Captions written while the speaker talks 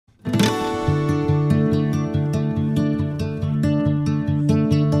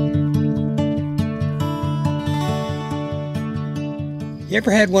You ever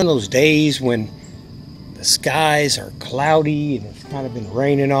had one of those days when the skies are cloudy and it's kind of been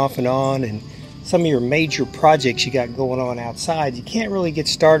raining off and on, and some of your major projects you got going on outside, you can't really get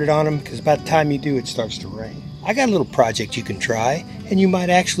started on them because by the time you do, it starts to rain? I got a little project you can try, and you might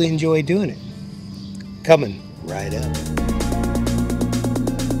actually enjoy doing it. Coming right up.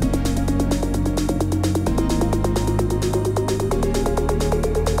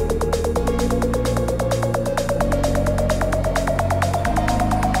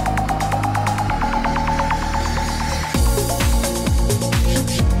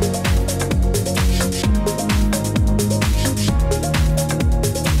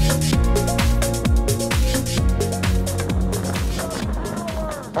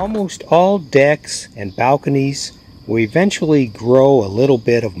 Almost all decks and balconies will eventually grow a little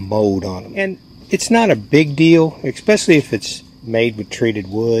bit of mold on them. And it's not a big deal, especially if it's made with treated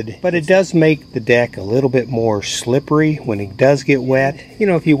wood, but it does make the deck a little bit more slippery when it does get wet. You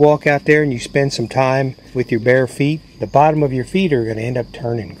know, if you walk out there and you spend some time with your bare feet, the bottom of your feet are going to end up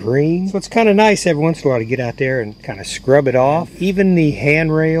turning green. So it's kind of nice every once in a while to get out there and kind of scrub it off. Even the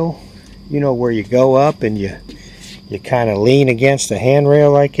handrail, you know, where you go up and you kind of lean against the handrail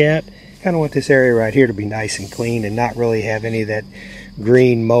like that. Kind of want this area right here to be nice and clean and not really have any of that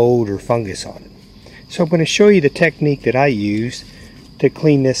green mold or fungus on it. So I'm going to show you the technique that I use to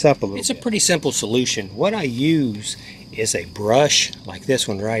clean this up a little bit. It's a pretty simple solution. What I use is a brush like this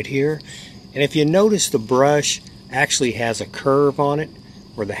one right here. And if you notice, the brush actually has a curve on it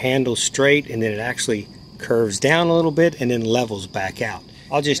where the handle's straight and then it actually curves down a little bit and then levels back out.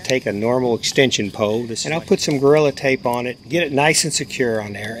 I'll just take a normal extension pole and I'll put some Gorilla Tape on it, get it nice and secure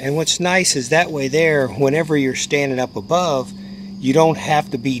on there. And what's nice is that way there, whenever you're standing up above, you don't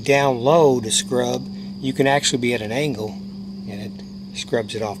have to be down low to scrub. You can actually be at an angle and it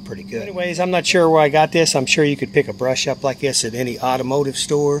scrubs it off pretty good. Anyways, I'm not sure where I got this. I'm sure you could pick a brush up like this at any automotive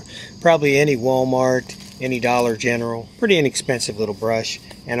store, probably any Walmart, any Dollar General. Pretty inexpensive little brush.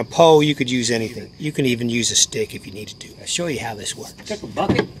 And a pole, you could use anything. You can even use a stick if you needed to. I'll show you how this works. I took a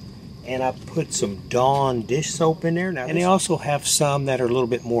bucket and I put some Dawn dish soap in there. Now, and they also have some that are a little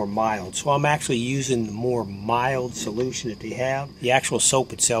bit more mild. So I'm actually using the more mild solution that they have. The actual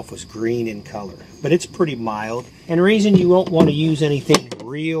soap itself was green in color, but it's pretty mild. And the reason you won't want to use anything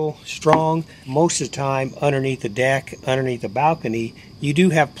real strong, most of the time underneath the deck, underneath the balcony, you do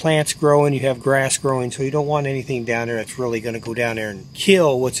have plants growing, you have grass growing, so you don't want anything down there that's really going to go down there and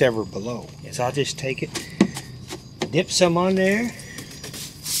kill what's ever below. So I'll just take it, dip some on there,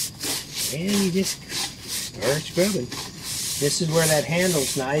 and you just start scrubbing. This is where that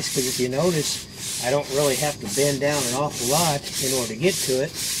handle's nice, because if you notice, I don't really have to bend down an awful lot in order to get to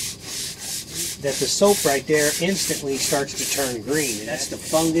it. That the soap right there instantly starts to turn green. And that's the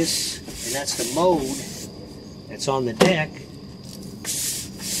fungus, and that's the mold that's on the deck.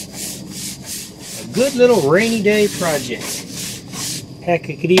 A good little rainy day project. Heck,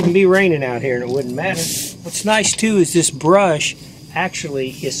 it could even be raining out here and it wouldn't matter. What's nice too is this brush actually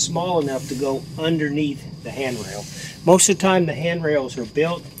is small enough to go underneath the handrail. Most of the time the handrails are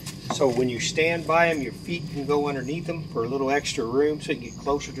built so when you stand by them, your feet can go underneath them for a little extra room so you can get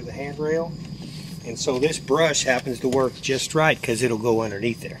closer to the handrail. And so this brush happens to work just right because it'll go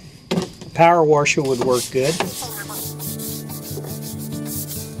underneath there. A power washer would work good.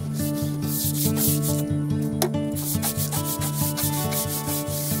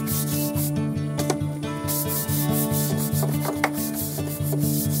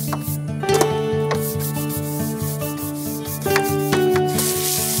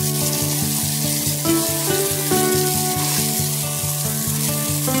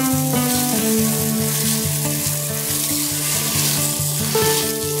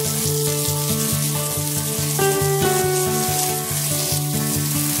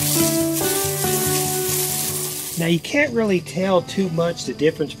 Now you can't really tell too much the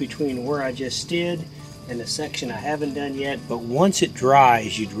difference between where I just did and the section I haven't done yet, but once it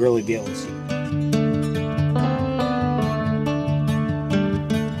dries, you'd really be able to see.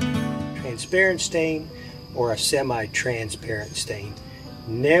 Transparent stain or a semi-transparent stain.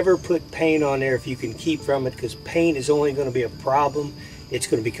 Never put paint on there if you can keep from it, because paint is only going to be a problem. It's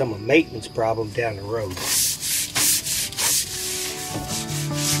going to become a maintenance problem down the road.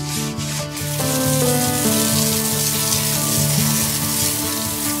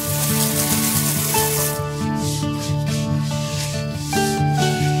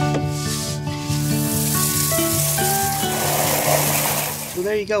 So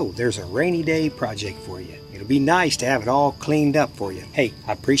there you go. There's a rainy day project for you. It'll be nice to have it all cleaned up for you. Hey,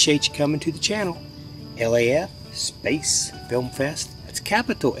 I appreciate you coming to the channel. LAF Space Film Fest It's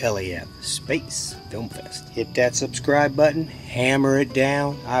capital LAF, space, Film Fest. Hit that subscribe button, hammer it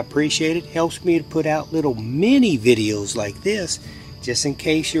down. I appreciate it. Helps me to put out little mini videos like this, just in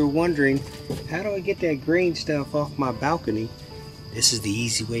case you're wondering, how do I get that green stuff off my balcony? This is the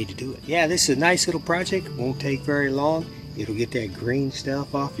easy way to do it. Yeah, this is a nice little project. Won't take very long. It'll get that green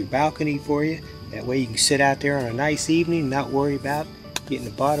stuff off your balcony for you. That way you can sit out there on a nice evening and not worry about getting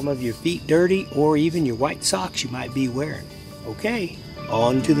the bottom of your feet dirty or even your white socks you might be wearing. Okay,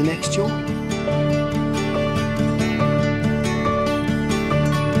 on to the next chore.